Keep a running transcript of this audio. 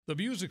The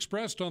views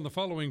expressed on the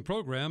following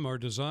program are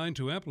designed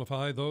to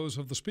amplify those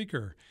of the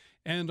speaker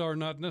and are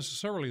not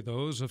necessarily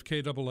those of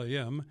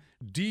KAAM,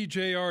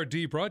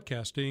 DJRD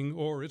Broadcasting,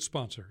 or its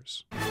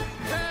sponsors.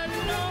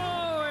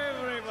 Hello,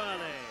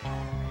 everybody!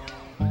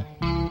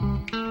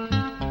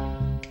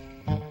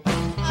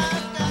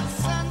 I've got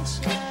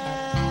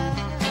sunshine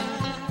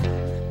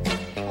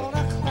on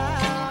a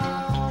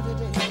cloudy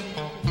day.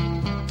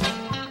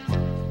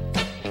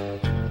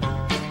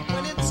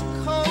 When it's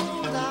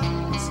cold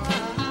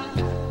outside,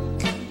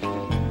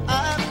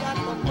 I've got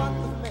the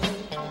month of May.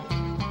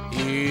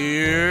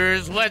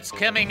 Here's what's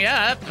coming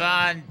up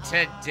on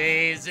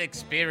today's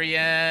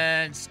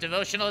experience.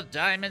 Devotional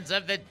Diamonds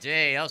of the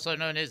Day, also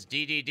known as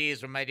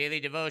DDDs, where my daily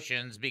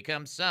devotions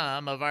become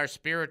some of our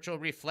spiritual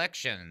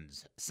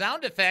reflections.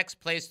 Sound effects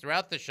placed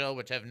throughout the show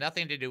which have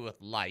nothing to do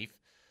with life,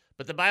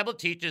 but the Bible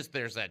teaches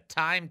there's a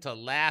time to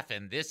laugh,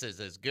 and this is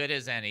as good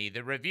as any.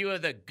 The review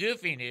of the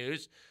goofy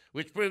news,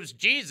 which proves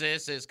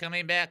Jesus is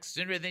coming back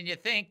sooner than you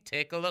think.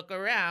 Take a look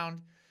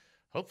around.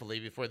 Hopefully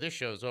before this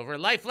show's over.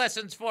 Life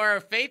lessons for our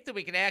faith that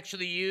we can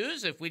actually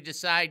use if we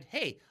decide,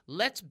 hey,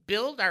 let's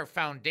build our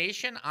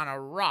foundation on a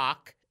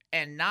rock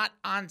and not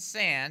on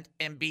sand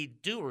and be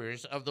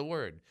doers of the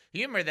word.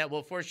 Humor that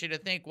will force you to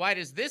think, why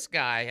does this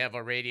guy have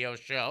a radio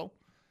show?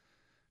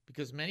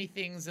 Because many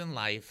things in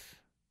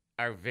life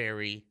are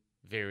very,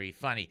 very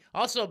funny.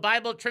 Also,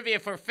 Bible trivia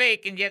for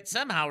fake and yet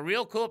somehow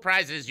real cool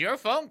prizes, your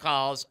phone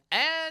calls,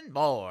 and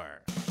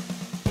more.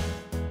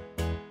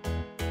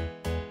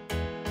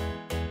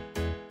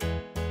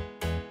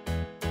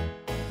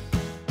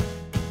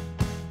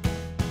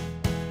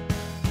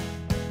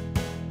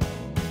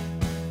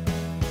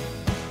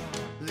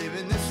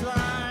 Living this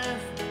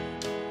life,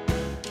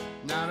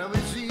 not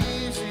always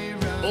easy.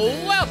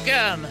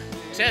 Welcome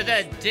to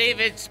the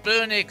David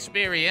Spoon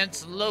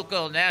Experience,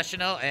 local,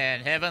 national,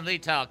 and heavenly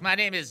talk. My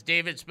name is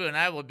David Spoon.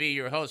 I will be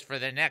your host for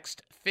the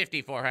next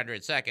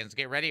 5,400 seconds.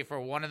 Get ready for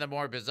one of the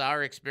more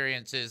bizarre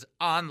experiences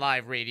on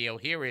live radio.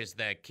 Here is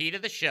the key to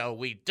the show.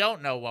 We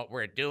don't know what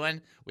we're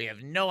doing. We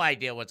have no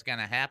idea what's going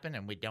to happen,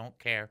 and we don't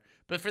care.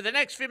 But for the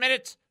next few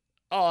minutes,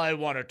 I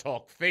want to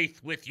talk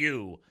faith with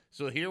you.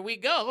 So here we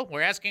go.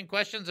 We're asking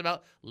questions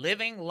about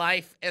living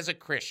life as a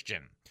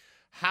Christian.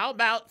 How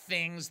about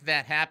things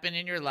that happen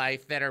in your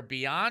life that are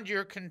beyond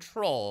your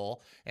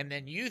control, and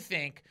then you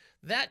think,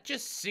 that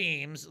just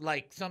seems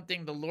like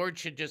something the Lord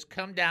should just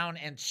come down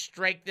and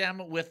strike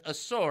them with a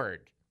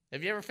sword?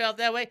 Have you ever felt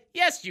that way?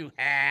 Yes, you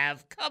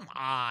have. Come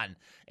on.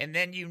 And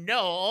then you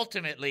know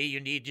ultimately you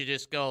need to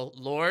just go,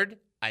 Lord,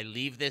 I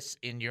leave this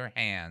in your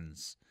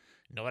hands.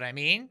 Know what I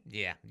mean?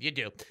 Yeah, you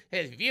do.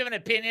 Hey, if you have an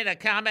opinion, a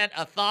comment,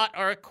 a thought,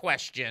 or a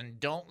question,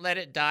 don't let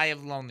it die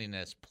of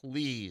loneliness,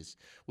 please.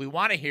 We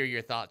want to hear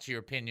your thoughts, your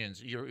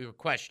opinions, your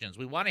questions.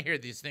 We want to hear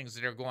these things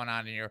that are going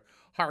on in your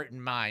heart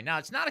and mind. Now,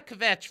 it's not a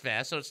kvetch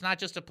fest, so it's not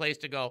just a place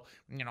to go,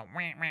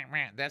 rant, rant,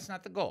 rant. That's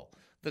not the goal.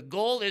 The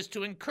goal is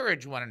to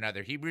encourage one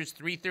another. Hebrews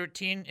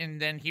 3:13 and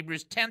then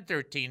Hebrews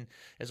 10:13,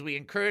 as we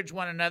encourage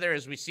one another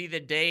as we see the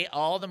day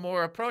all the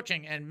more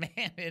approaching. And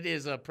man, it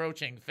is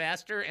approaching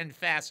faster and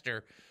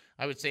faster.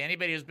 I would say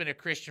anybody who's been a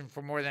Christian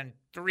for more than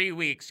 3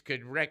 weeks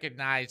could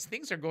recognize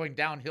things are going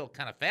downhill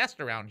kind of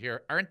fast around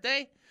here, aren't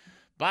they?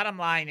 Bottom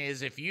line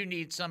is, if you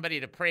need somebody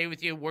to pray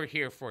with you, we're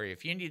here for you.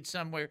 If you need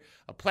somewhere,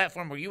 a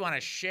platform where you want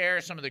to share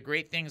some of the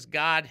great things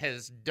God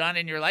has done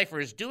in your life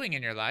or is doing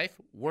in your life,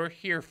 we're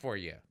here for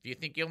you. If you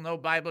think you'll know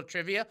Bible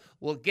trivia,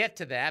 we'll get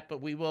to that, but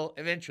we will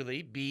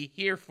eventually be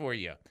here for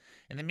you.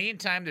 In the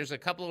meantime, there's a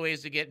couple of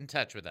ways to get in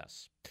touch with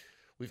us.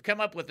 We've come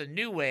up with a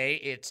new way.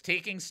 It's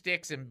taking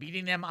sticks and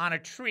beating them on a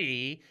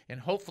tree,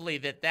 and hopefully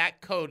that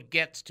code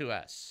gets to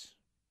us.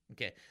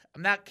 Okay,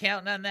 I'm not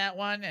counting on that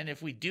one, and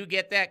if we do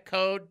get that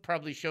code,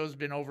 probably show's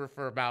been over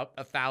for about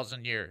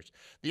 1,000 years.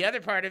 The other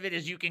part of it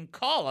is you can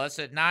call us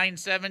at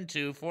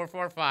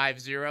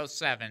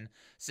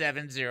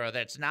 972-445-0770.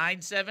 That's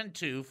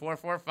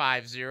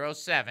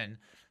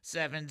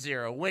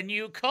 972-445-0770. When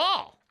you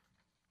call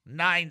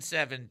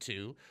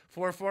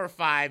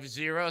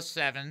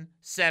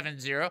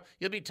 972-445-0770.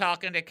 You'll be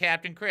talking to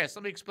Captain Chris.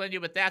 Let me explain to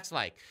you what that's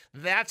like.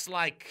 That's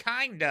like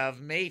kind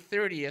of May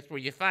 30th, where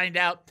you find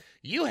out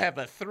you have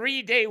a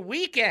 3-day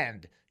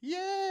weekend.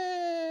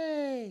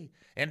 Yay!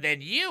 And then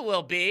you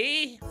will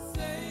be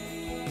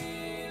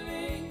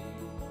Sailing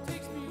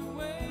takes me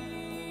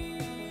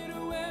away to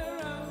where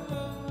I'm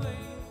away.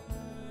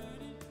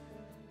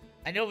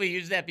 I know we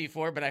used that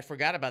before, but I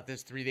forgot about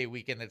this 3-day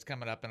weekend that's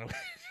coming up in a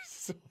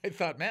So I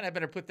thought, man, I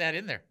better put that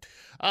in there.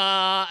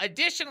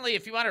 Additionally,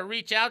 if you want to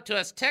reach out to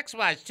us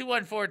text-wise,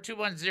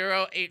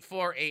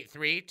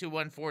 214-210-8483,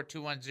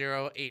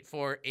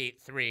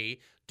 214-210-8483.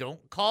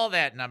 Don't call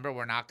that number.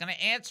 We're not going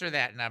to answer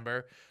that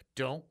number.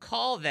 Don't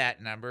call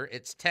that number.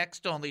 It's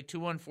text only,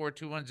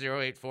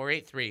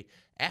 214-210-8483.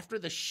 After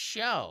the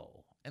show,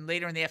 and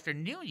later in the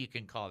afternoon, you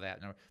can call that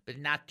number, but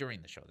not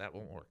during the show. That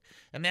won't work.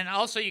 And then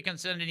also you can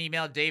send an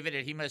email,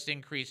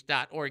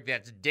 david@hemustincrease.org.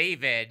 That's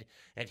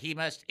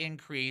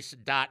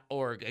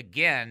david@hemustincrease.org.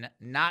 Again,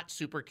 not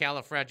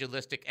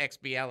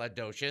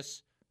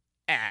supercalifragilisticexpialidocious,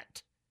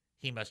 at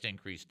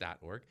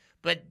hemustincrease.org,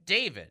 but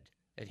David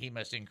at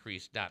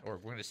hemustincrease.org.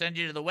 We're going to send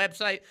you to the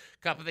website.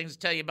 A couple things to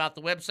tell you about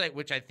the website,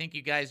 which I think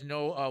you guys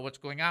know what's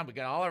going on. We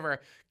got all of our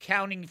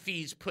counting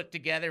fees put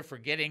together for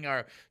getting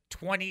our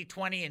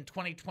 2020 and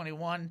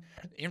 2021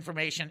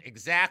 information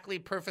exactly,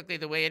 perfectly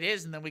the way it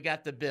is, and then we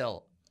got the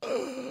bill.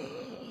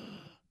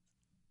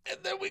 And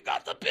then we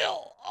got the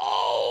bill.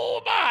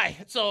 Oh, my.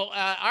 So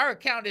our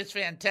account is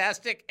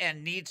fantastic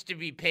and needs to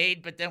be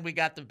paid, but then we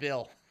got the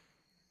bill.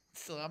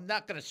 So I'm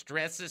not going to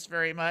stress this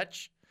very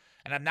much,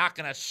 and I'm not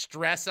going to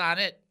stress on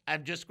it.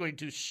 I'm just going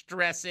to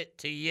stress it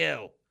to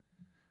you.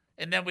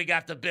 And then we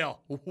got the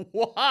bill.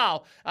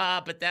 Wow.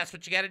 But that's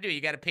what you got to do.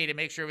 You got to pay to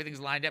make sure everything's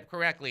lined up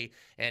correctly.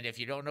 And if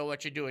you don't know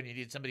what you're doing, you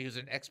need somebody who's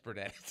an expert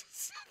at it.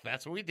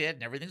 That's what we did,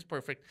 and everything's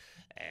perfect.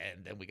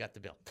 And then we got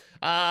the bill.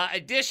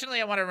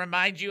 Additionally, I want to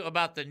remind you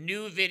about the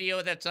new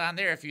video that's on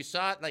there. If you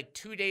saw it like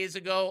 2 days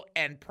ago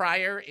and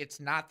prior, it's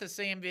not the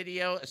same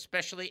video,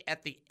 especially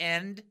at the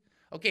end.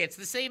 Okay, it's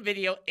the same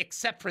video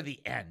except for the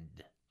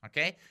end.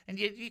 Okay? And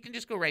you can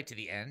just go right to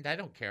the end. I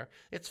don't care.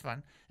 It's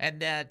fun.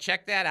 And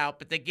check that out.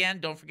 But again,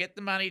 don't forget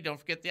the money. Don't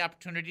forget the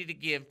opportunity to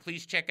give.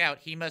 Please check out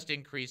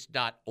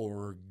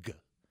hemustincrease.org.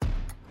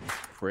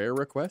 Prayer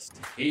request?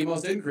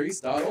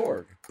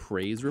 HeMustIncrease.org.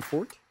 Praise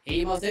report?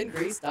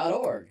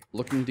 HeMustIncrease.org.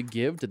 Looking to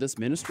give to this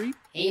ministry?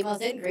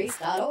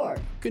 HeMustIncrease.org.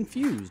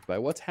 Confused by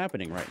what's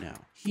happening right now?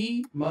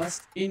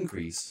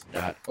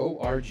 HeMustIncrease.org.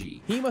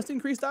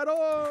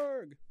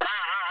 HeMustIncrease.org.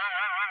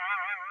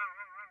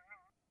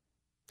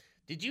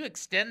 Did you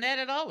extend that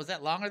at all? Was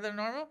that longer than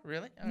normal?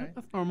 Really? All right.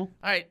 That's normal.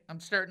 All right,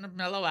 I'm starting to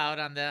mellow out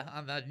on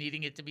the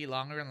needing it to be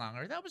longer and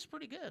longer. That was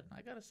pretty good,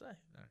 I gotta say.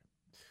 All right.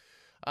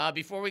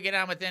 Before we get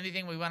on with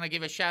anything, we want to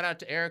give a shout out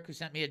to Eric, who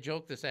sent me a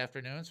joke this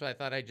afternoon. So I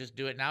thought I'd just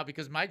do it now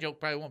because my joke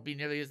probably won't be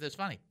nearly as this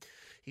funny.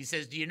 He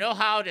says, "Do you know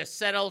how to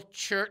settle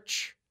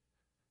church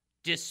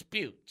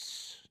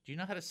disputes? Do you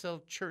know how to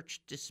settle church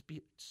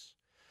disputes?"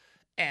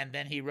 And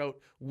then he wrote,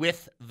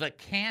 "with the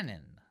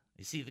canon."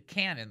 You see the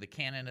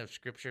canon of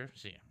Scripture.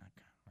 See,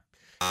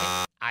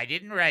 I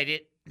didn't write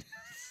it.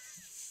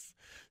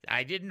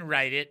 I didn't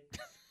write it.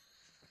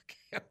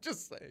 I'm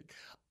just saying.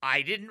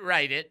 I didn't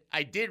write it.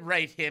 I did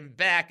write him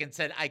back and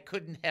said I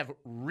couldn't have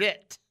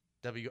writ,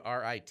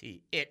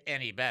 W-R-I-T, it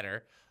any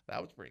better. That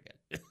was pretty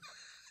good.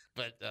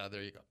 But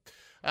there you go.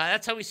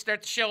 That's how we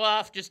start the show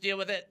off. Just deal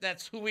with it.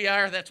 That's who we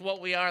are. That's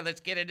what we are.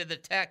 Let's get into the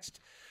text.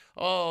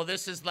 Oh,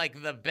 this is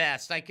like the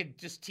best. I could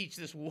just teach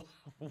this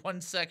one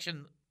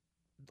section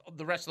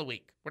the rest of the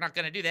week. We're not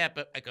going to do that,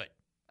 but I could.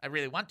 I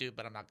really want to,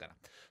 but I'm not going to.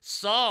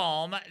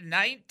 Psalm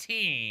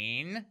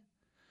 19.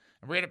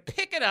 We're going to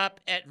pick it up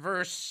at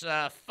verse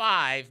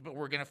 5, but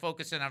we're going to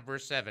focus in on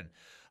verse 7.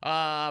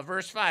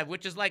 Verse 5,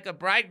 which is like a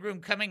bridegroom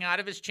coming out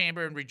of his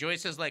chamber and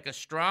rejoices like a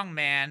strong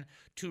man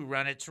to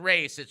run its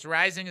race. Its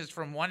rising is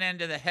from one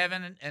end of the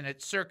heaven and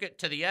its circuit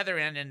to the other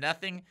end, and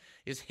nothing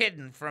is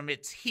hidden from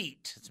its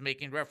heat. It's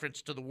making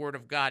reference to the word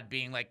of God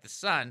being like the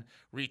sun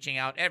reaching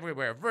out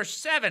everywhere. Verse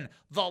 7,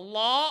 the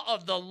law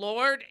of the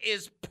Lord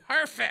is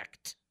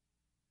perfect.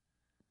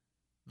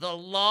 The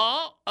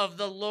law of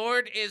the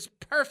Lord is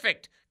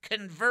perfect,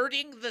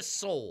 converting the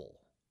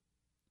soul.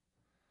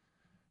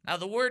 Now,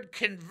 the word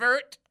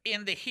convert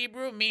in the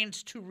Hebrew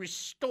means to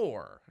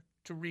restore,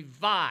 to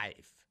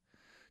revive,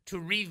 to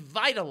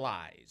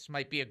revitalize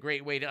might be a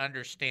great way to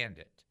understand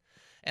it.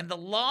 And the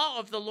law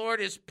of the Lord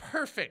is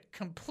perfect,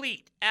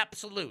 complete,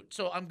 absolute.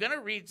 So I'm going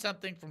to read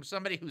something from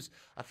somebody who's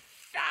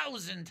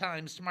 1,000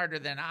 times smarter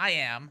than I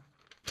am,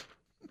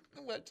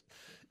 which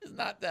is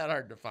not that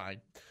hard to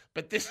find.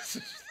 But this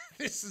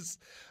is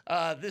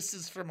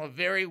from a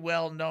very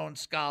well-known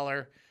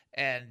scholar,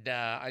 and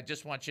I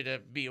just want you to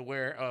be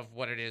aware of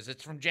what it is.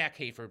 It's from Jack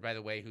Hayford, by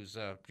the way, who's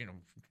a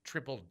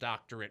triple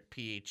doctorate,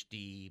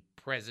 PhD,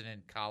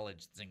 president,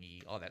 college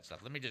thingy, all that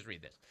stuff. Let me just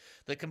read this.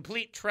 The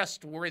complete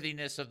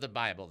trustworthiness of the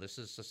Bible. This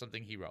is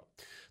something he wrote.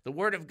 The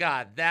Word of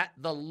God, that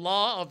the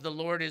law of the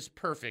Lord is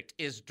perfect,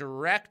 is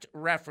direct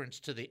reference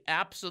to the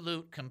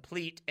absolute,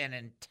 complete, and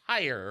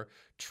entire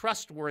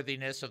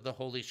trustworthiness of the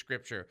Holy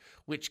Scripture,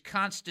 which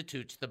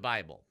constitutes the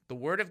Bible. The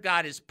Word of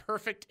God is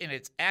perfect in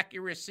its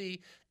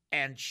accuracy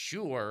and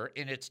sure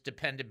in its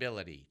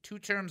dependability. Two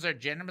terms are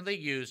generally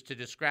used to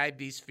describe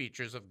these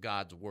features of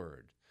God's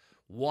Word.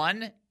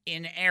 One,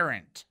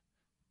 inerrant,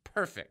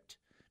 perfect,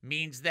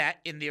 means that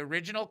in the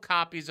original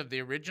copies of the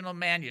original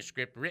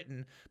manuscript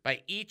written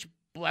by each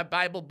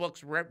Bible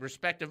book's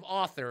respective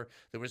author,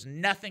 there was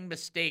nothing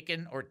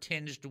mistaken or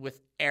tinged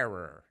with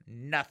error.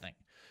 Nothing.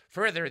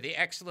 Further, the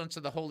excellence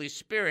of the Holy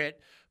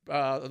Spirit,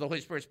 the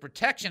Holy Spirit's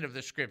protection of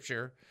the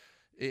Scripture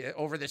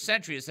over the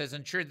centuries has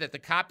ensured that the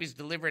copies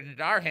delivered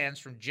into our hands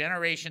from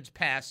generations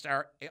past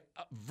are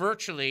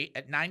virtually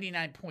at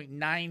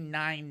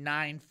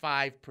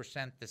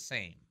 99.9995% the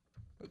same.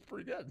 That's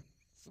pretty good.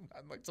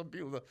 Like some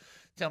people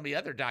tell me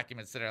other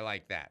documents that are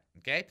like that,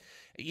 okay?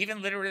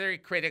 Even literary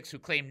critics who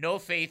claim no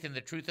faith in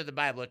the truth of the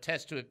Bible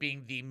attest to it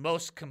being the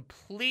most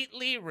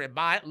completely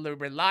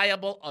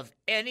reliable of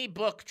any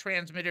book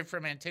transmitted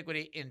from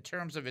antiquity in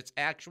terms of its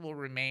actual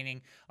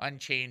remaining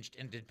unchanged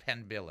and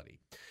dependability.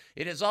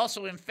 It is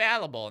also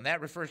infallible, and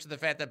that refers to the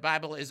fact that the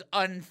Bible is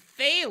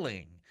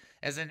unfailing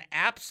as an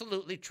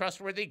absolutely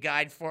trustworthy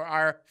guide for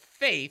our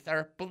faith,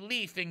 our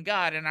belief in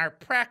God, and our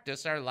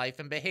practice, our life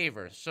and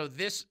behavior. So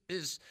this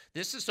is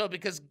so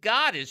because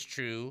God is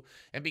true,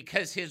 and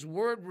because his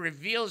word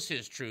reveals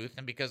his truth,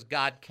 and because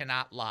God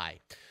cannot lie.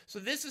 So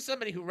this is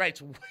somebody who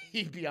writes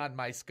way beyond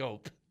my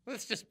scope.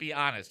 Let's just be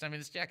honest. I mean,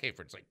 it's Jack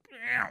Hayford's like,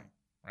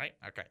 right?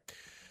 Okay.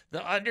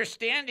 The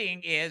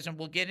understanding is, and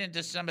we'll get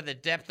into some of the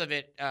depth of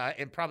it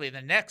in probably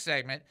the next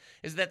segment,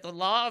 is that the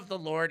law of the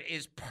Lord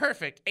is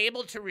perfect,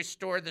 able to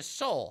restore the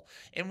soul.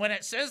 And when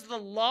it says the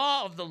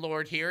law of the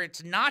Lord here,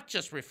 it's not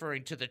just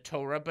referring to the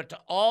Torah, but to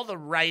all the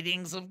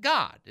writings of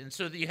God. And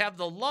so you have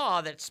the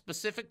law that's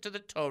specific to the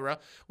Torah,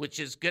 which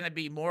is going to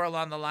be more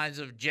along the lines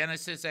of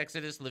Genesis,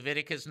 Exodus,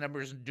 Leviticus,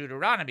 Numbers, and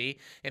Deuteronomy.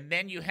 And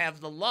then you have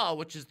the law,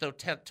 which is the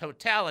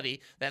totality.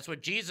 That's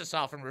what Jesus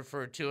often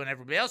referred to and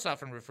everybody else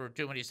often referred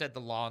to when he said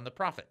the law and the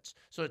prophets.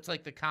 So it's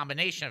like the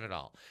combination of it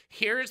all.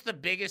 Here's the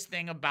biggest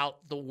thing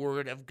about the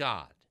Word of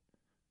God.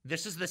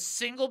 This is the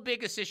single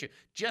biggest issue.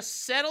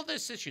 Just settle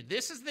this issue.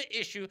 This is the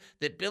issue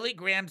that Billy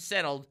Graham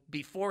settled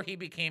before he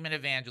became an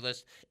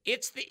evangelist.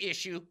 It's the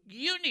issue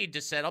you need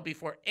to settle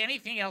before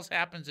anything else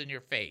happens in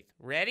your faith.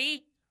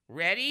 Ready?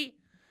 Ready?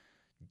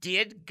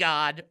 Did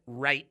God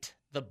write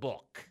the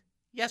book?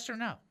 Yes or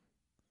no?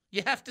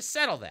 You have to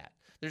settle that.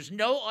 There's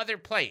no other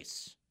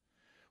place.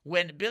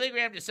 When Billy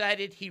Graham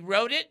decided he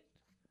wrote it,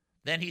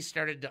 then he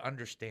started to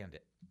understand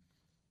it.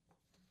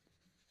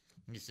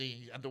 You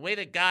see, the way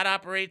that God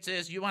operates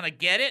is you want to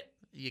get it,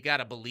 you got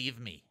to believe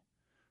me.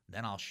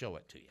 Then I'll show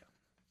it to you.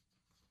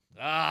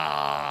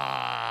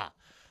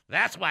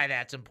 That's why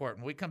that's important.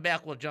 When we come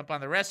back, we'll jump on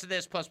the rest of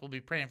this. Plus, we'll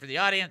be praying for the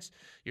audience.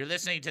 You're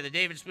listening to the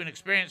David Spoon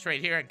Experience right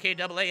here on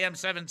KAAM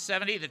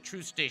 770, the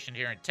Truth Station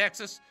here in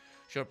Texas.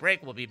 Short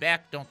break. We'll be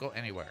back. Don't go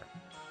anywhere.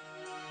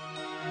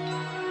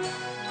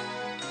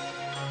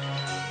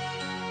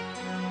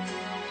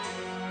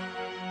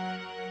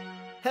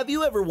 Have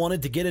you ever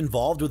wanted to get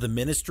involved with a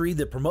ministry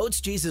that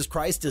promotes Jesus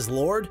Christ as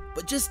Lord,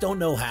 but just don't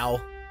know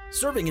how?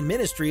 Serving in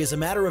ministry is a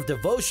matter of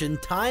devotion,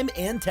 time,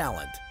 and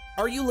talent.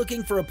 Are you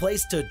looking for a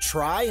place to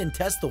try and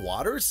test the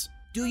waters?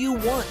 Do you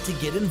want to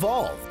get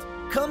involved?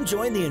 Come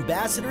join the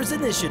Ambassadors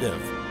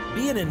Initiative.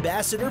 Be an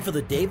ambassador for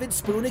the David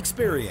Spoon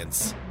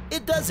Experience.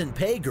 It doesn't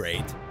pay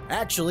great.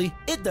 Actually,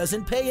 it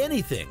doesn't pay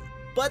anything.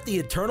 But the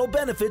eternal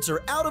benefits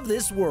are out of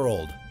this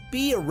world.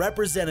 Be a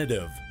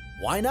representative.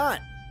 Why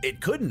not? It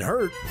couldn't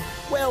hurt.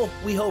 Well,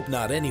 we hope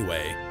not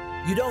anyway.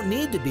 You don't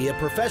need to be a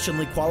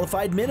professionally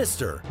qualified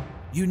minister.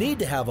 You need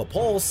to have a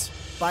pulse.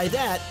 By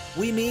that,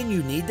 we mean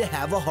you need to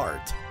have a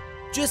heart.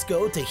 Just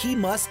go to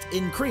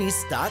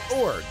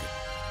hemustincrease.org.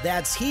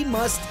 That's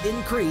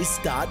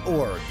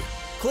hemustincrease.org.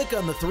 Click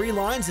on the 3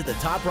 lines at the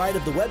top right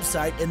of the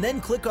website and then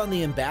click on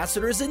the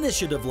Ambassadors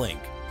Initiative link.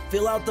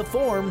 Fill out the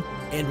form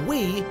and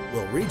we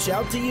will reach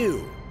out to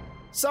you.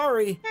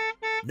 Sorry.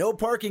 No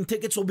parking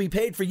tickets will be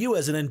paid for you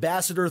as an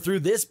ambassador through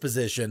this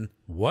position.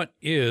 What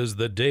is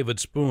the David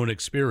Spoon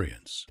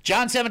Experience?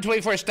 John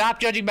 7:24, stop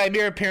judging by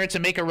mere appearance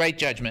and make a right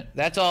judgment.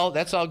 That's all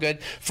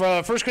good.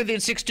 For 1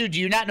 Corinthians 6:2, do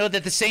you not know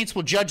that the saints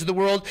will judge the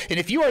world? And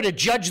if you are to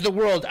judge the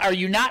world, are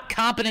you not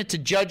competent to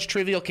judge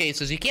trivial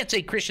cases? You can't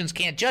say Christians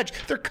can't judge.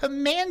 They're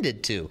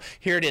commanded to.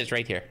 Here it is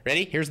right here.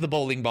 Ready? Here's the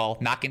bowling ball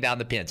knocking down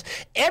the pins.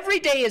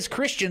 Every day as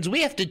Christians, we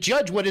have to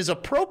judge what is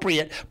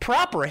appropriate,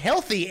 proper,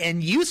 healthy,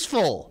 and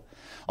useful.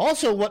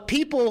 Also, what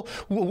people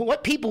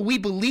we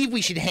believe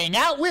we should hang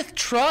out with,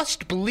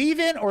 trust, believe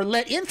in, or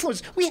let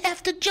influence, we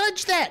have to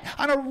judge that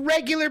on a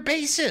regular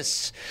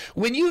basis.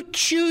 When you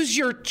choose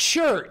your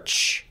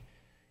church,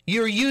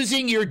 you're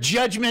using your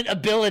judgment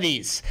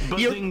abilities.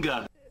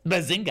 Bazinga.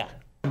 Bazinga.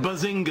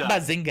 Bazinga.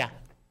 Bazinga.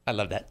 I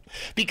love that.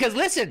 Because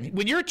listen,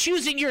 when you're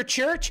choosing your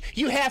church,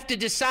 you have to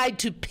decide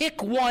to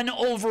pick one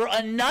over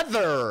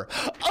another.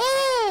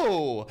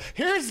 Oh,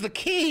 here's the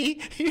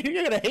key. You're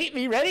going to hate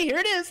me. Ready? Here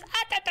it is.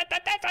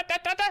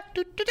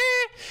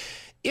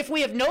 If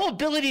we have no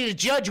ability to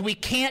judge, we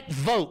can't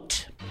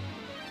vote.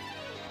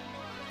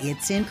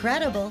 It's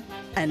incredible,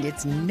 and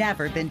it's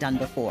never been done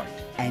before.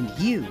 And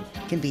you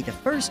can be the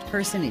first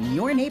person in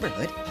your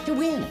neighborhood to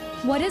win.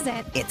 What is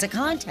it? It's a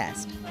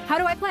contest. How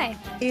do I play?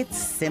 It's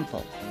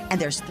simple, and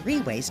there's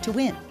 3 ways to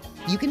win.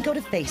 You can go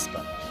to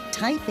Facebook,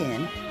 type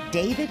in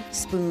David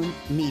Spoon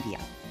Media,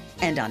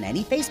 and on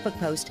any Facebook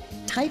post,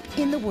 type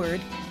in the word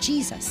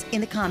Jesus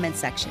in the comment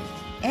section,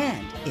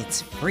 and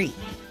it's free.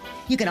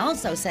 You can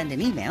also send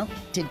an email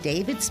to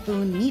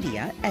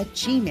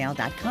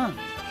davidspoonmedia@gmail.com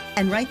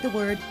and write the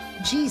word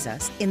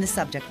Jesus in the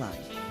subject line.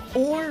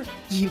 Or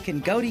you can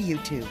go to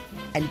YouTube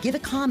and give a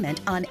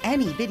comment on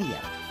any video,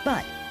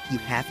 but you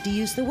have to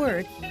use the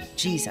word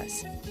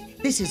Jesus.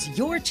 This is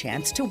your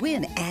chance to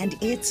win, and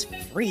it's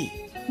free.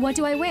 What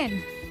do I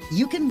win?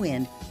 You can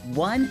win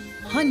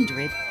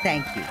 100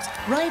 thank yous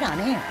right on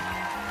air.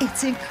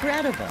 It's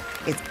incredible.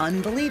 It's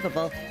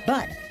unbelievable,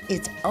 but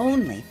it's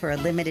only for a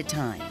limited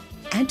time.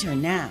 Enter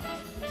now.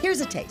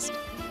 Here's a taste.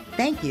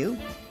 Thank you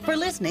for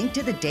listening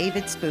to the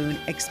David Spoon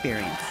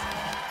Experience.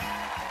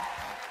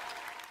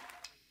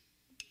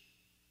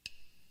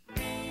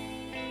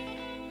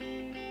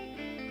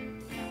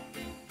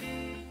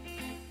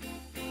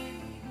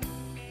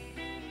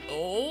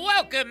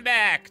 Welcome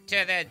back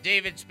to the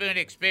David Spoon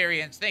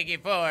Experience. Thank you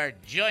for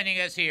joining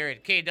us here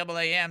at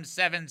KAAM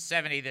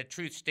 770, the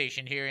truth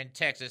station here in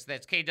Texas.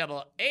 That's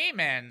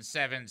KAAM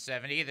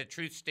 770, the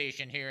truth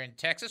station here in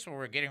Texas, where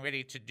we're getting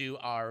ready to do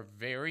our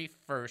very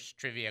first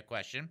trivia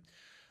question.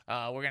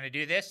 We're going to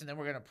do this, and then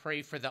we're going to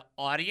pray for the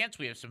audience.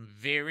 We have some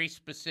very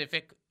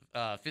specific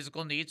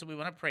physical needs that we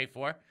want to pray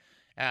for.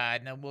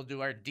 And then we'll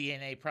do our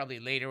DNA probably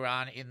later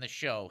on in the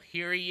show.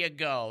 Here you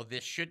go.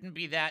 This shouldn't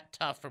be that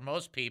tough for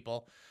most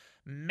people.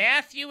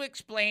 Matthew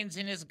explains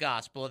in his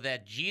gospel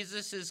that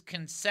Jesus'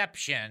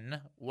 conception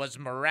was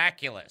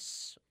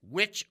miraculous.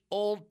 Which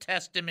Old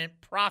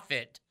Testament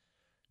prophet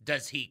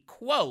does he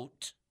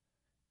quote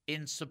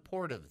in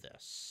support of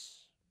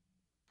this?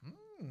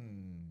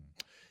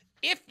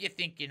 If you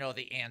think you know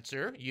the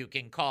answer, you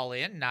can call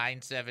in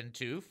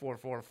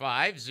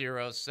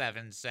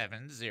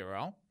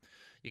 972-445-0770.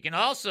 You can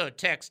also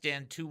text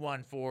in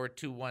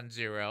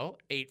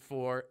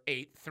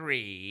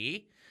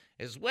 214-210-8483.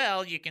 As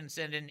well, you can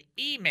send an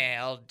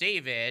email,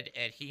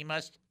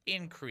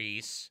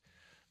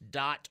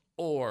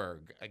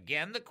 david@hemustincrease.org.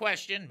 Again, the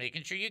question,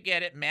 making sure you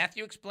get it.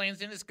 Matthew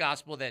explains in his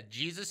gospel that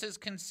Jesus'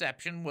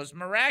 conception was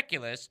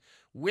miraculous.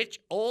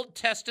 Which Old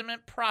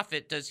Testament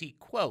prophet does he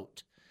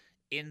quote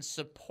in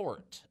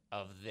support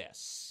of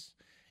this?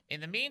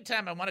 In the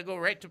meantime, I want to go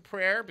right to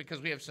prayer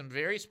because we have some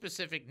very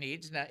specific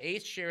needs. Now,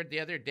 Ace shared the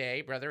other day,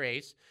 Brother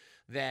Ace,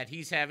 that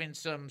he's having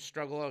some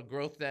struggle of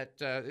growth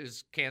that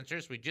is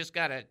cancerous. We just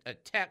got a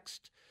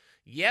text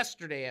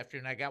yesterday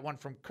afternoon. I got one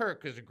from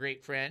Kirk, who's a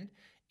great friend,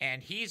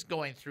 and he's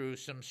going through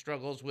some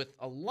struggles with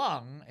a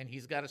lung, and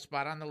he's got a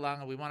spot on the lung,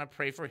 and we want to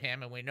pray for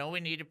him. And we know we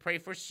need to pray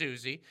for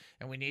Susie,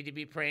 and we need to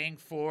be praying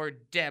for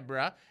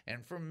Deborah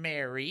and for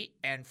Mary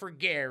and for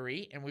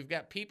Gary. And we've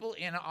got people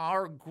in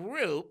our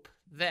group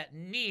that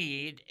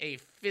need a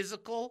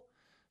physical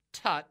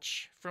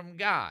touch from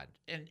God.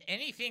 And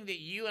anything that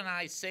you and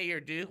I say or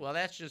do, well,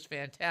 that's just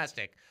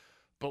fantastic.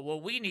 But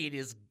what we need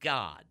is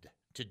God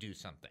to do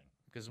something.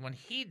 Because when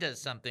he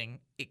does something,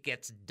 it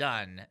gets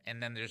done,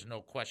 and then there's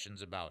no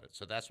questions about it.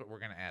 So that's what we're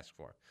going to ask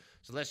for.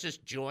 So let's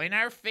just join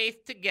our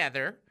faith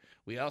together.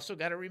 We also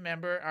got to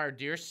remember our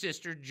dear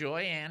sister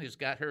Joyanne, who's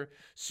got her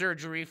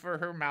surgery for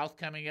her mouth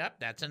coming up.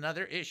 That's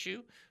another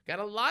issue. Got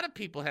a lot of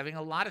people having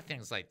a lot of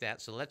things like that.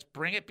 So let's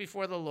bring it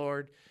before the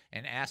Lord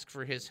and ask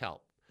for his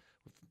help.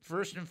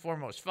 First and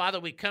foremost, Father,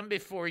 we come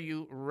before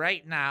you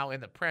right now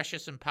in the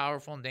precious and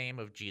powerful name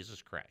of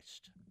Jesus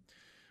Christ.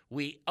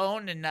 We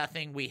own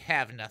nothing, we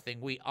have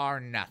nothing, we are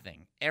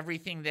nothing.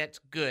 Everything that's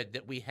good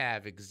that we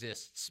have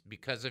exists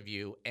because of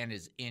you and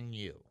is in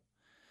you.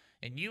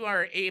 And you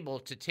are able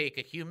to take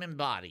a human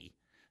body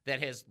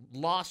that has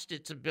lost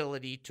its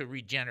ability to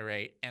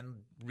regenerate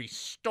and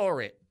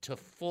restore it to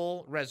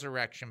full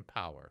resurrection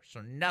power.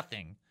 So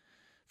nothing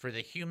for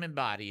the human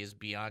body is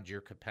beyond your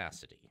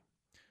capacity.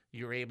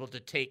 You're able to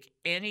take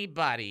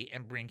anybody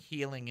and bring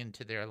healing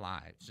into their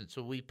lives. And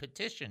so we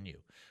petition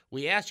you.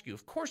 We ask you,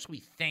 of course we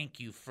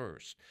thank you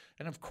first.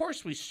 And of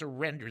course we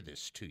surrender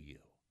this to you.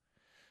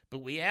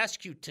 But we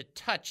ask you to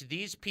touch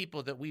these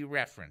people that we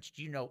referenced.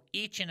 You know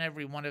each and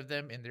every one of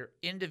them in their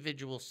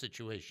individual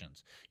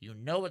situations. You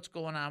know what's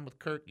going on with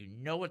Kirk. You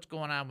know what's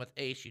going on with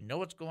Ace. You know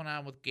what's going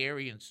on with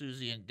Gary and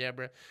Susie and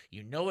Deborah.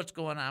 You know what's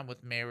going on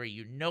with Mary.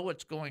 You know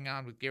what's going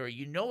on with Gary.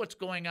 You know what's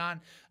going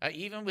on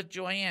even with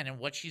Joyanne and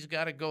what she's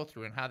got to go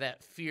through and how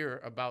that fear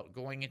about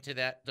going into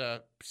that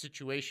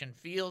situation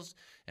feels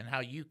and how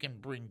you can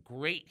bring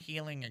great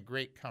healing and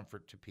great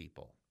comfort to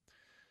people.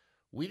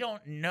 We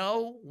don't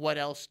know what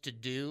else to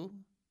do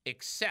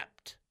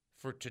except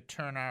for to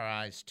turn our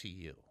eyes to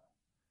you.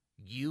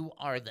 You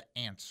are the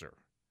answer.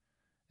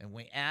 And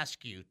we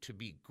ask you to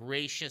be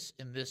gracious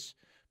in this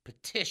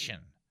petition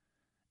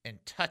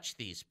and touch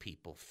these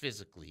people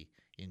physically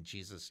in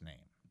Jesus'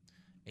 name.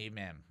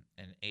 Amen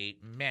and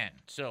amen.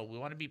 So we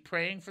want to be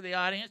praying for the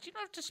audience. You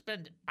don't have to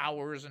spend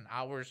hours and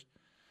hours.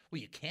 Well,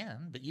 you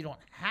can, but you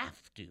don't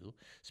have to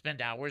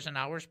spend hours and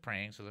hours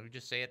praying. So let me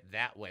just say it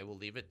that way. We'll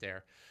leave it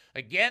there.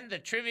 Again, the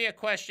trivia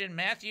question,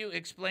 Matthew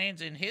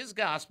explains in his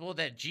gospel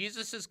that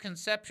Jesus'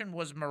 conception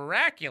was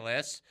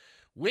miraculous.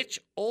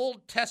 Which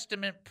Old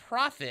Testament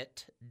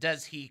prophet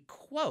does he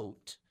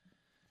quote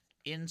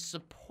in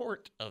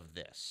support of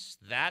this?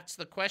 That's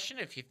the question.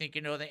 If you think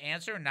you know the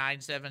answer,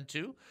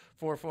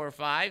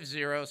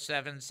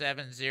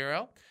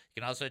 972-445-0770.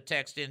 You can also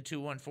text in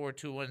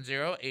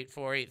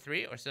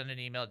 214-210-8483 or send an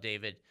email,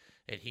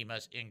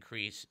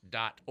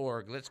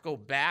 david@hemustincrease.org. Let's go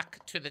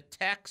back to the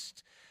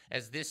text,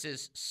 as this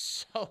is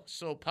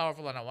so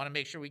powerful, and I want to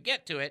make sure we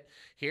get to it.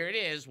 Here it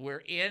is.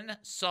 We're in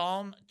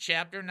Psalm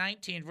chapter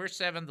 19, verse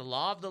 7. The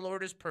law of the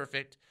Lord is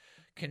perfect,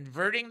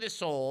 converting the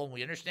soul.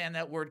 We understand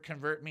that word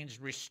convert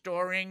means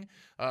restoring,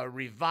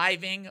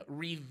 reviving,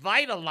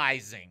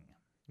 revitalizing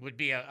would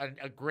be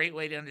a great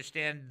way to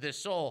understand the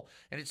soul.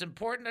 And it's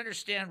important to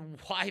understand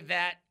why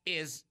that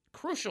is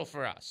crucial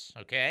for us,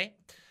 okay?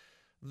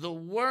 The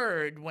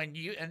word, when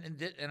you,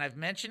 and I've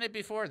mentioned it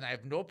before, and I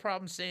have no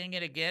problem saying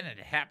it again, and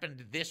it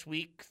happened this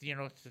week,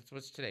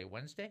 what's today,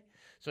 Wednesday?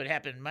 So it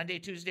happened Monday,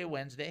 Tuesday,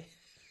 Wednesday.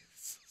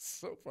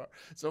 So far,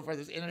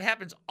 and it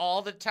happens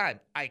all the time.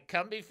 I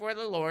come before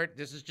the Lord.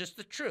 This is just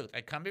the truth. I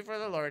come before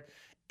the Lord,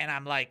 and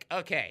I'm like,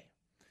 okay,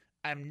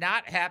 I'm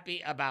not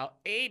happy about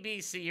A,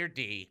 B, C, or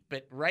D,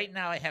 but right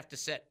now I have to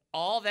set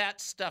all that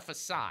stuff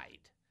aside,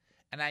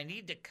 and I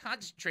need to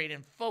concentrate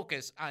and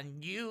focus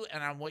on you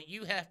and on what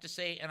you have to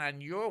say and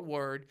on your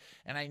word,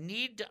 and I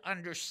need to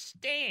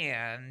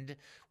understand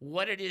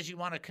what it is you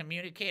want to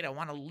communicate. I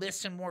want to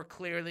listen more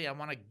clearly. I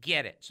want to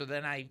get it. So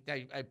then I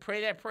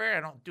pray that prayer.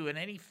 I don't do it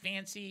any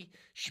fancy,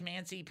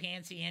 schmancy,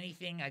 pantsy,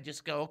 anything. I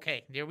just go,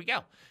 okay, there we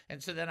go.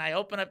 And so then I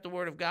open up the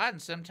Word of God,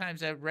 and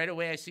sometimes right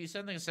away I see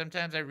something, and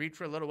sometimes I read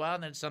for a little while,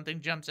 and then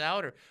something jumps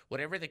out, or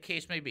whatever the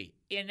case may be.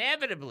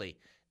 Inevitably,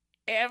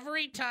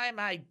 every time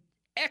I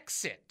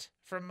exit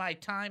from my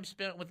time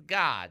spent with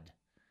God,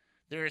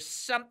 there is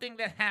something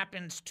that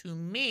happens to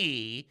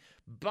me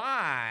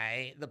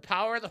by the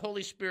power of the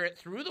Holy Spirit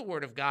through the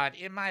Word of God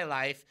in my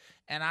life,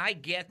 and I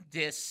get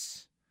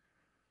this,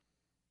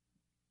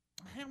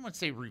 I don't want to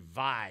say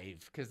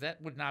revive, because that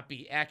would not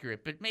be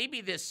accurate, but maybe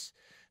this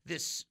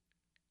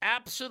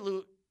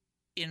absolute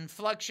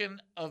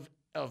inflection of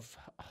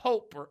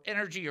hope or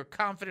energy or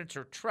confidence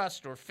or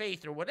trust or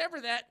faith or whatever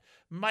that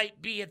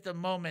might be at the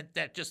moment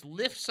that just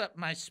lifts up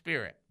my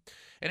spirit.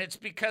 And it's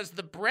because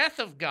the breath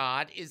of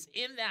God is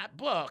in that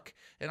book,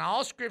 and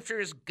all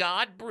Scripture is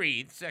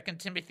God-breathed, 2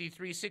 Timothy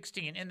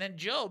 3:16. And then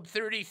Job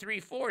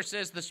 33:4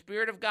 says, the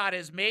Spirit of God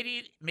has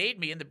made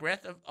me, and the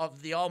breath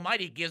of the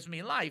Almighty gives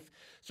me life.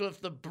 So if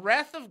the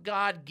breath of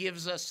God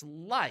gives us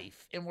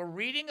life, and we're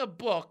reading a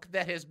book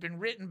that has been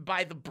written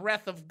by the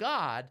breath of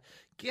God,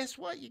 guess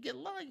what? You get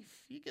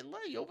life. You get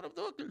life. You open up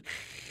the book.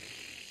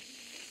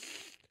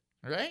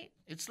 Right?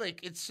 It's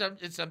like it's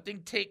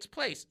something takes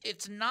place.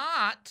 It's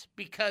not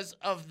because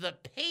of the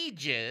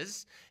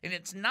pages, and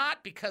it's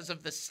not because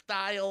of the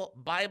style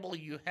Bible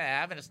you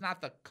have, and it's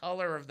not the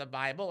color of the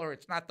Bible, or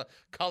it's not the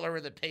color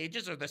of the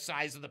pages, or the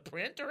size of the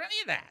print, or any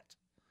of that.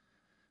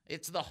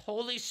 It's the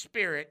Holy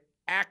Spirit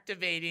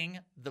activating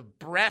the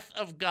breath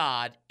of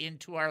God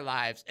into our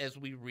lives as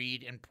we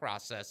read and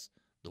process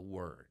the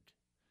Word.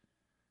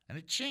 And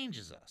it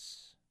changes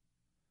us.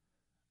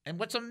 And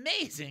what's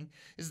amazing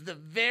is the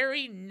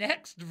very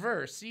next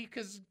verse. See,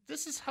 because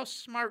this is how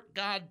smart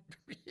God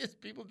is.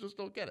 People just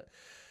don't get it.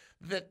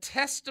 The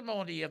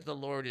testimony of the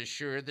Lord is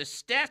sure. The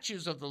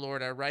statutes of the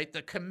Lord are right.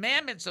 The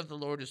commandments of the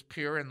Lord is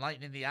pure,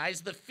 enlightening the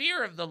eyes. The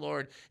fear of the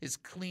Lord is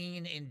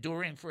clean,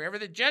 enduring forever.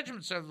 The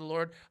judgments of the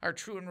Lord are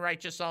true and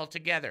righteous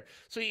altogether.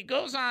 So he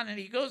goes on, and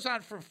he goes on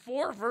for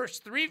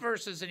 3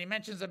 verses, and he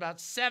mentions about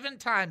 7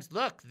 times,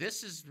 look,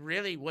 this is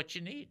really what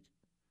you need.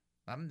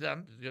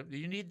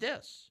 You need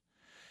this.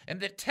 And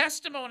the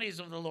testimonies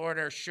of the Lord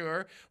are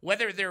sure,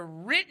 whether they're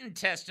written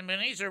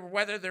testimonies or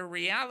whether they're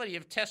reality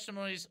of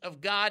testimonies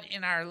of God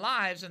in our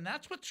lives. And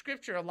that's what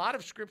Scripture, a lot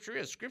of Scripture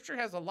is. Scripture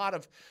has a lot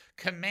of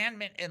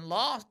commandment and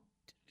law,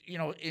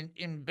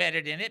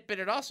 embedded in it, but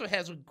it also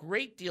has a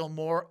great deal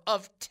more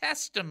of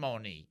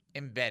testimony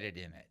embedded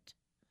in it.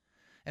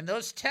 And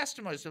those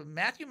testimonies of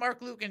Matthew,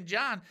 Mark, Luke, and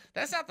John,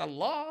 that's not the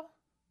law.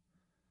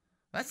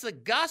 That's the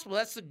gospel.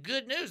 That's the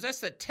good news.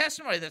 That's the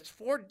testimony. That's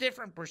 4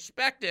 different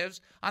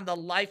perspectives on the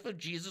life of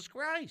Jesus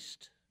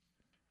Christ.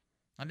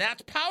 And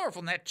that's powerful,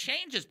 and that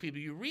changes people.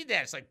 You read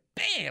that, it's like,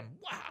 bam,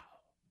 wow.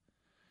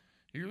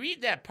 You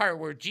read that part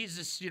where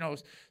Jesus,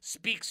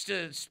 speaks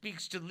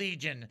to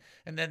Legion,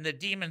 and then the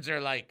demons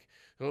are like,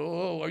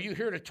 oh, are you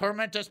here to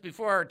torment us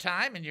before our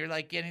time? And you're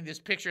like getting this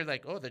picture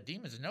like, oh, the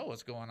demons know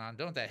what's going on,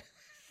 don't they?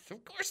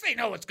 Of course they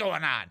know what's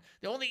going on.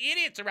 The only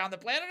idiots around the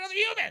planet are the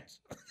humans.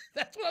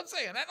 That's what I'm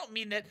saying. I don't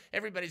mean that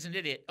everybody's an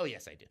idiot. Oh,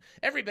 yes, I do.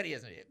 Everybody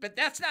is an idiot. But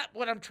that's not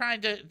what I'm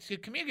trying to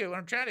communicate. What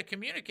I'm trying to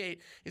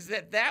communicate is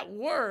that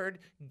word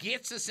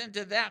gets us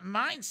into that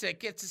mindset,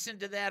 gets us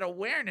into that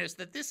awareness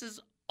that it's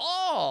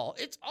all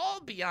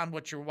beyond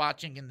what you're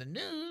watching in the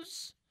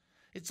news.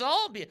 It's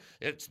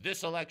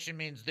this election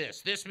means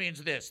this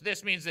means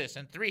this means this.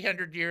 In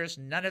 300 years,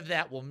 none of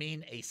that will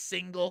mean a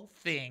single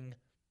thing,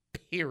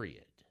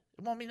 period.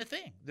 It won't mean a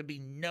thing. There'll be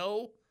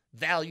no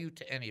value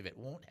to any of it. It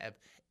won't have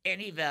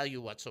any value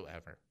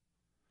whatsoever.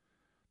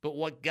 But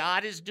what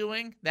God is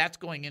doing, that's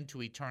going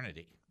into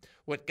eternity.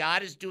 What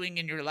God is doing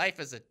in your life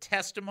as a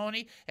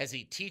testimony, as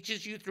he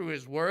teaches you through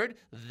his word,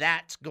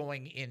 that's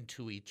going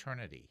into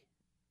eternity.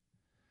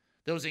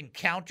 those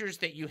encounters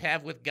that you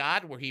have with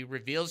God where he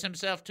reveals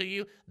himself to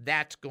you,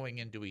 that's going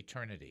into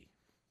eternity.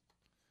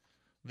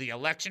 The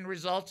election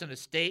results in a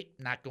state,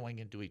 not going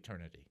into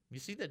eternity. You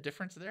see the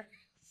difference there?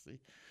 See?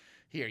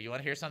 Here, you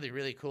want to hear something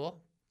really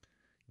cool?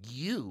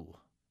 You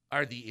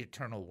are the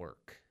eternal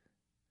work.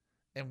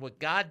 And what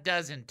God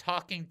does in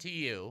talking to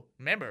you,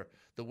 remember,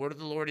 the word of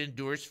the Lord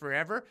endures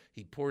forever.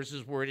 He pours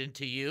his word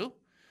into you.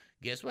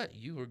 Guess what?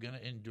 You are going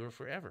to endure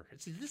forever.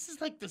 See, this is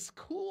like this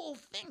cool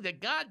thing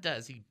that God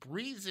does. He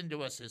breathes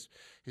into us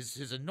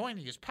his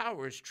anointing, his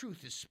power, his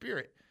truth, his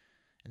spirit.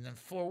 And then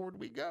forward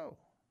we go.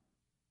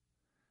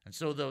 And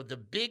so the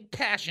big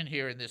passion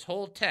here in this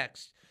whole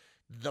text,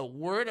 the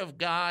word of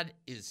God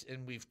is,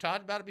 and we've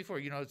talked about it before,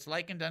 it's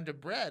likened unto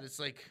bread. It's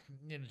like,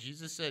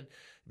 Jesus said,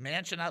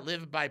 man shall not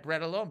live by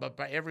bread alone, but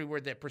by every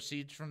word that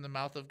proceeds from the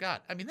mouth of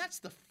God. I mean, that's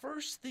the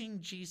first thing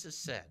Jesus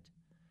said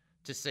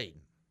to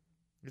Satan.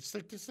 It's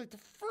like the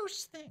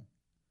first thing.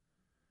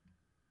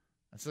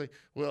 It's like,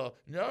 well,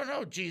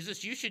 no,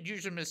 Jesus, you should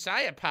use your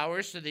Messiah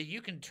power so that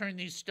you can turn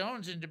these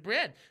stones into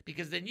bread,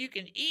 because then you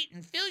can eat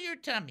and fill your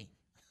tummy.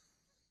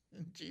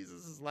 And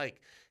Jesus is like,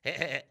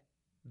 hey,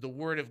 the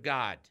word of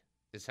God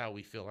is how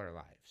we fill our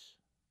lives.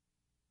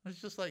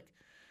 It's just like,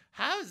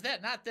 how is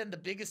that not then the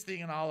biggest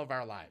thing in all of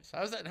our lives?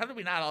 How do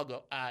we not all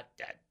go,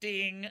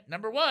 ding,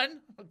 number one,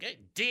 okay,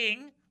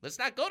 ding. Let's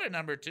not go to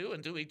number two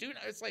until we do.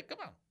 It's like, come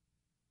on.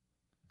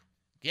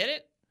 Get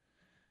it?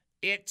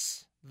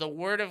 It's the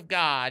word of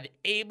God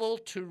able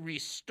to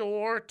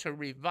restore, to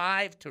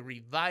revive, to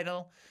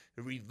revitalize,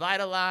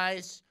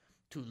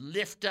 to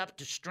lift up,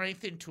 to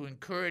strengthen, to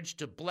encourage,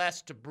 to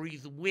bless, to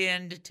breathe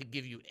wind, to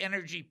give you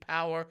energy,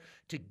 power,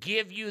 to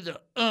give you the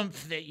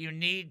oomph that you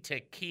need to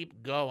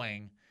keep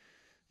going.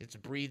 It's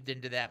breathed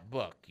into that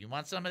book. You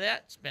want some of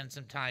that? Spend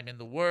some time in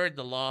the Word.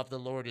 The law of the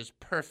Lord is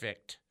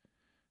perfect,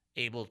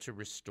 able to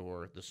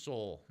restore the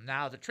soul.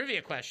 Now, the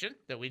trivia question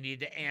that we need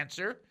to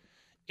answer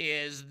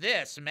is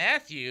this.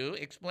 Matthew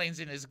explains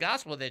in his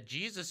gospel that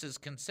Jesus'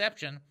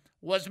 conception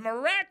was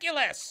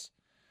miraculous.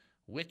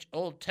 Which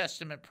Old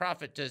Testament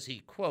prophet does he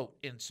quote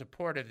in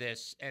support of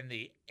this? And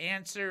the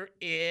answer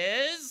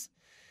is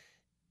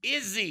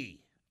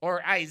Izzy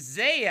or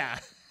Isaiah.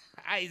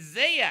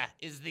 Isaiah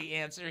is the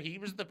answer. He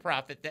was the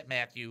prophet that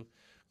Matthew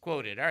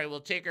quoted. All right,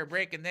 we'll take our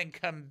break and then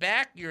come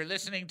back. You're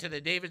listening to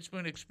the David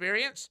Spoon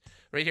Experience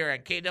right here on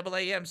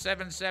KAAM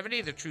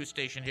 770, the true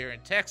station here in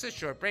Texas.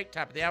 Short break,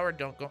 top of the hour.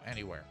 Don't go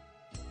anywhere.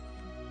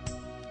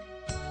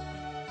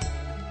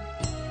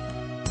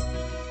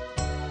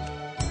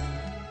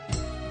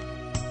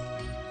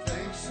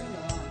 Thanks a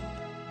lot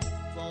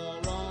for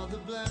all the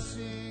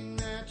blessing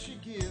that you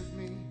give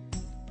me.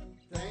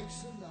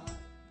 Thanks a lot.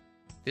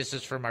 This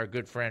is from our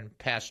good friend,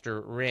 Pastor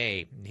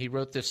Ray. He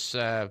wrote this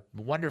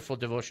wonderful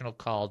devotional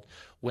called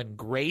When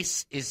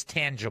Grace is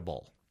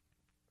Tangible.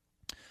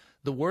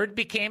 The Word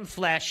became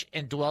flesh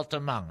and dwelt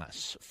among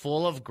us,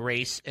 full of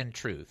grace and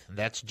truth.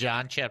 That's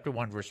John chapter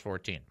 1, verse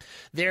 14.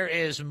 There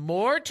is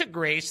more to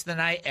grace than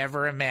I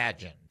ever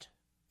imagined.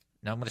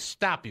 Now I'm going to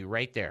stop you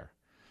right there.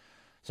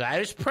 So I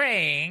was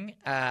praying,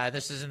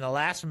 this is in the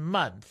last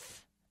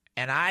month,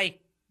 and I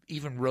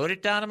even wrote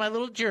it down in my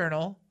little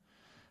journal,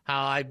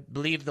 how I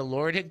believe the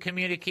Lord had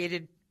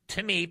communicated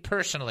to me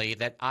personally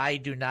that I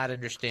do not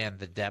understand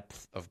the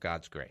depth of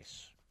God's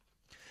grace.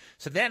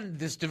 So then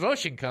this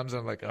devotion comes,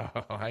 and I'm like,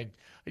 oh, I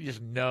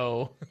just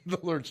know the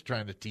Lord's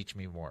trying to teach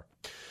me more.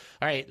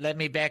 All right, let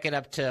me back it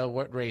up to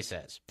what Ray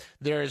says.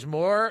 There is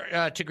more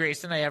to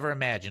grace than I ever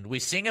imagined. We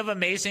sing of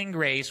amazing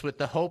grace with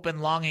the hope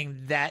and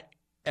longing that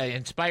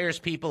inspires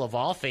people of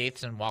all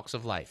faiths and walks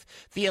of life.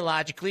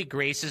 Theologically,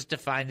 grace is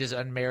defined as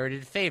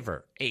unmerited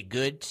favor, a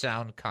good,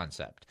 sound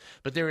concept.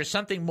 But there is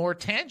something more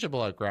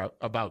tangible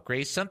about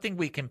grace, something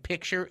we can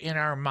picture in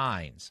our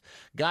minds.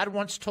 God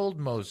once told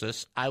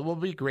Moses, I will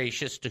be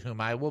gracious to whom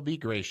I will be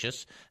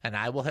gracious, and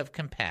I will have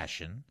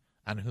compassion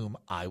on whom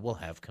I will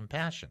have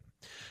compassion.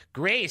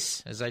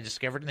 Grace, as I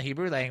discovered in the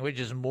Hebrew language,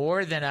 is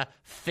more than a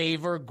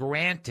favor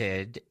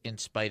granted in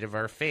spite of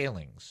our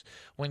failings.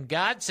 When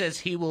God says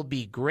he will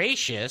be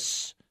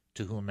gracious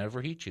to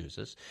whomever he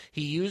chooses,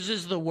 he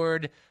uses the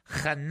word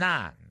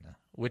chanan,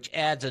 which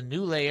adds a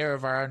new layer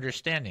of our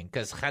understanding,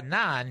 because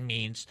chanan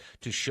means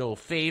to show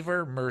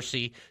favor,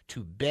 mercy,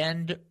 to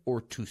bend,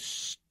 or to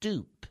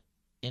stoop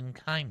in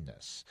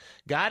kindness.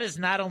 God is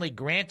not only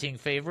granting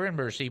favor and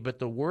mercy, but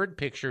the word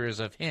picture is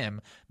of him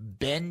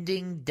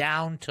bending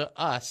down to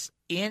us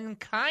in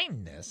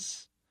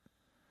kindness,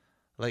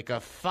 like a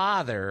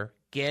father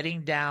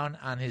getting down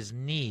on his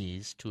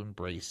knees to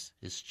embrace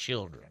his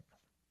children.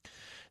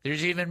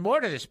 There's even more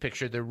to this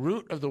picture. The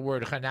root of the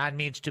word Hanan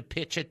means to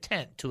pitch a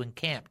tent, to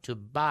encamp, to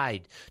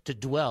abide, to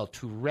dwell,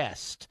 to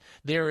rest.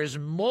 There is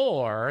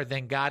more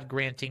than God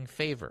granting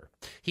favor.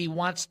 He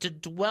wants to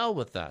dwell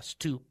with us,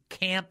 to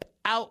camp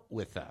out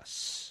with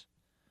us.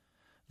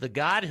 The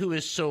God who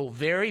is so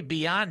very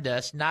beyond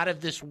us, not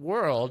of this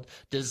world,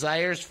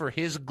 desires for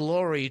his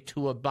glory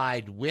to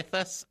abide with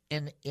us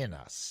and in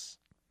us.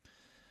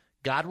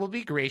 God will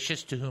be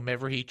gracious to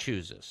whomever he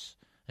chooses.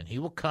 And he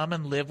will come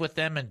and live with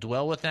them and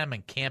dwell with them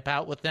and camp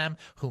out with them,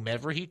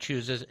 whomever he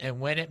chooses.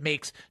 And when it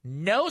makes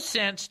no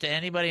sense to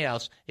anybody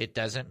else, it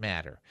doesn't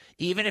matter.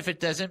 Even if it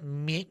doesn't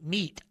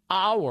meet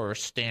our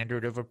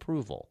standard of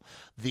approval.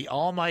 The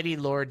Almighty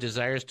Lord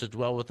desires to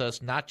dwell with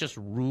us, not just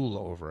rule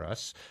over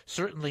us,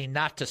 certainly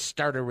not to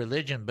start a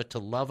religion, but to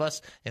love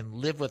us and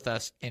live with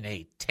us in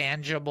a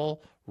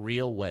tangible,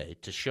 real way,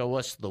 to show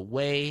us the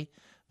way,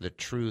 the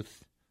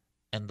truth,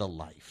 and the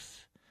life.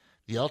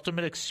 The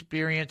ultimate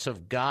experience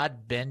of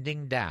God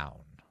bending down.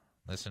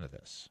 Listen to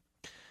this.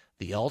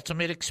 The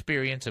ultimate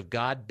experience of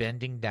God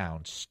bending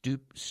down,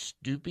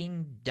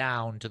 stooping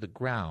down to the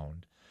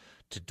ground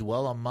to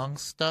dwell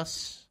amongst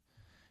us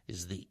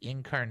is the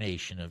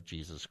incarnation of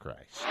Jesus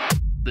Christ.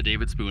 The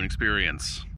David Spoon Experience.